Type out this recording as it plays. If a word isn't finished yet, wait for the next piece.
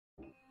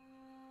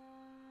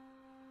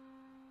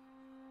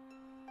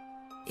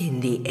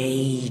In the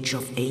age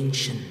of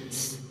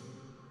ancients,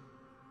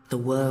 the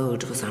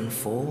world was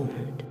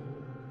unformed,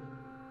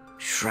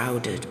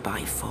 shrouded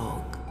by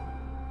fog.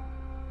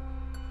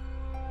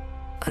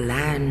 A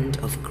land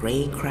of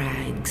grey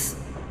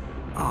crags,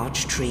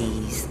 arch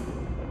trees,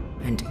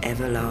 and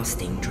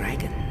everlasting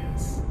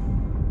dragons.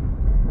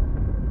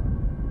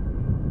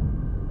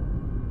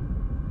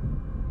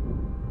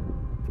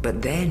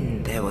 But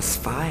then there was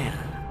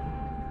fire,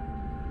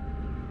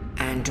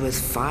 and with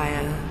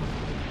fire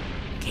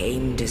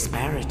came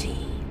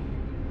disparity.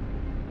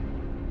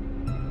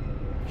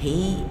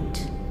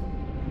 Heat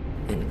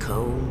and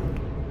cold,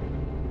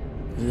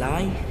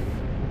 life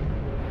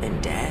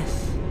and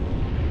death,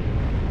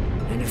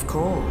 and of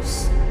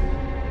course,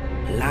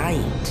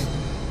 light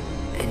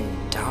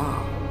and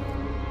dark.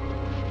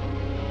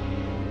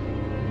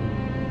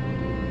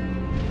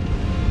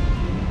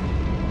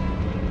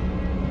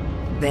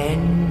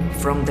 Then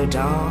from the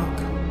dark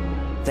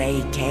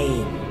they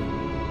came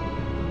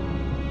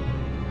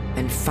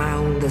and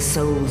found the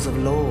souls of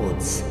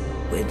lords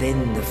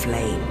within the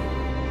flame.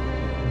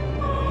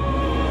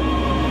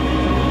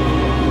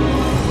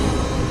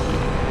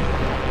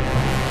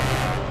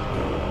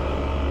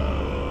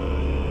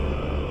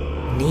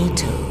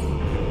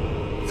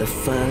 Nito, the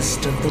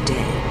first of the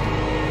dead.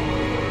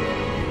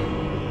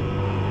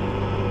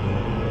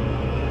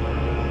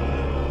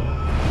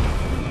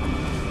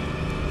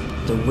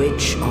 The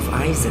Witch of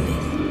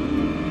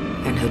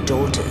Izalith and her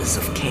daughters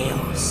of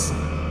Chaos.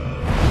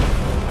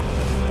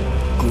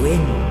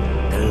 Gwyn,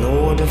 the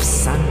Lord of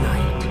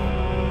Sunlight,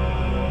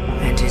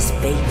 and his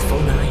faithful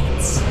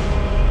knights.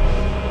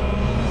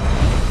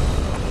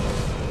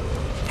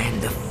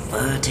 And the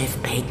furtive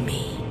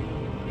pygmy,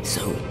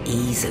 so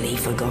easily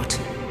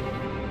forgotten.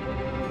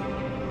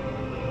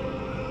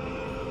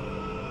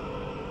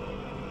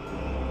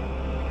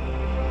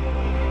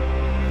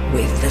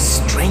 With the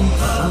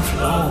strength of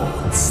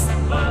lords,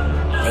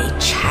 they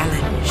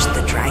challenged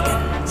the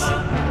dragons.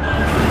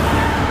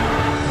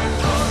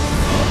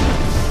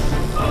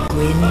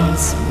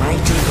 Gwyn's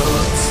mighty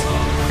bullets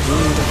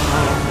peeled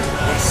apart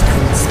their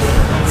stone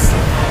skins.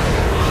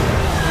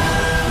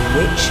 The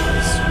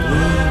witches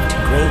weaved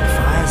great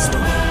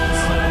firestorms.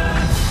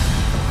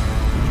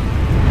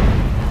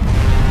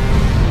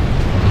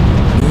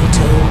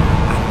 Nito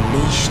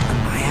unleashed a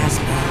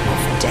miasma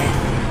of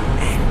death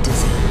and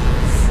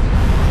disease.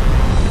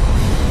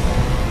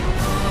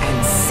 And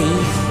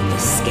Seath, the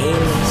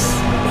Scaleless,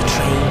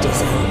 betrayed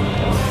his own,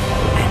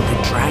 and the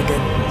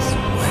dragons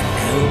were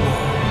no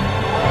more.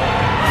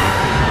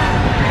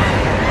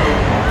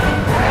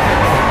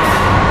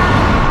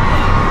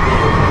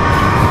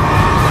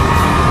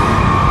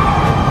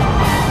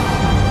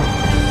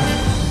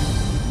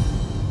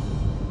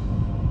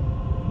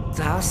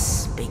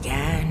 Thus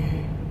began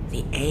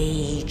the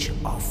Age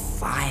of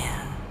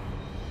Fire.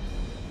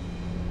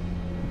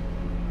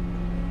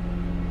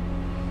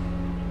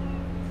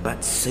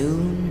 But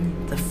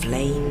soon the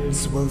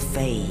flames will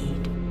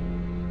fade,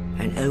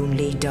 and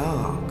only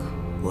dark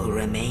will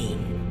remain.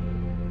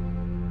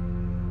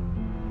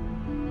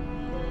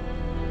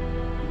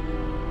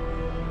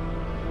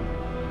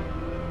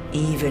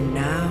 Even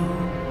now,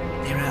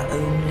 there are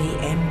only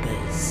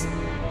embers,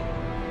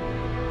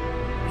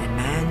 and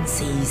man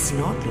sees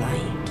not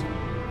light,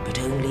 but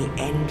only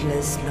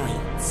endless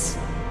nights.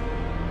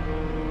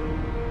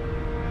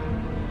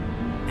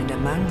 And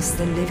amongst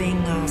the living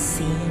are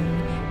seen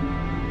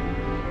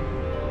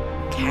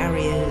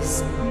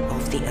carriers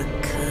of the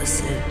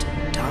accursed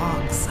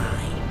dark side.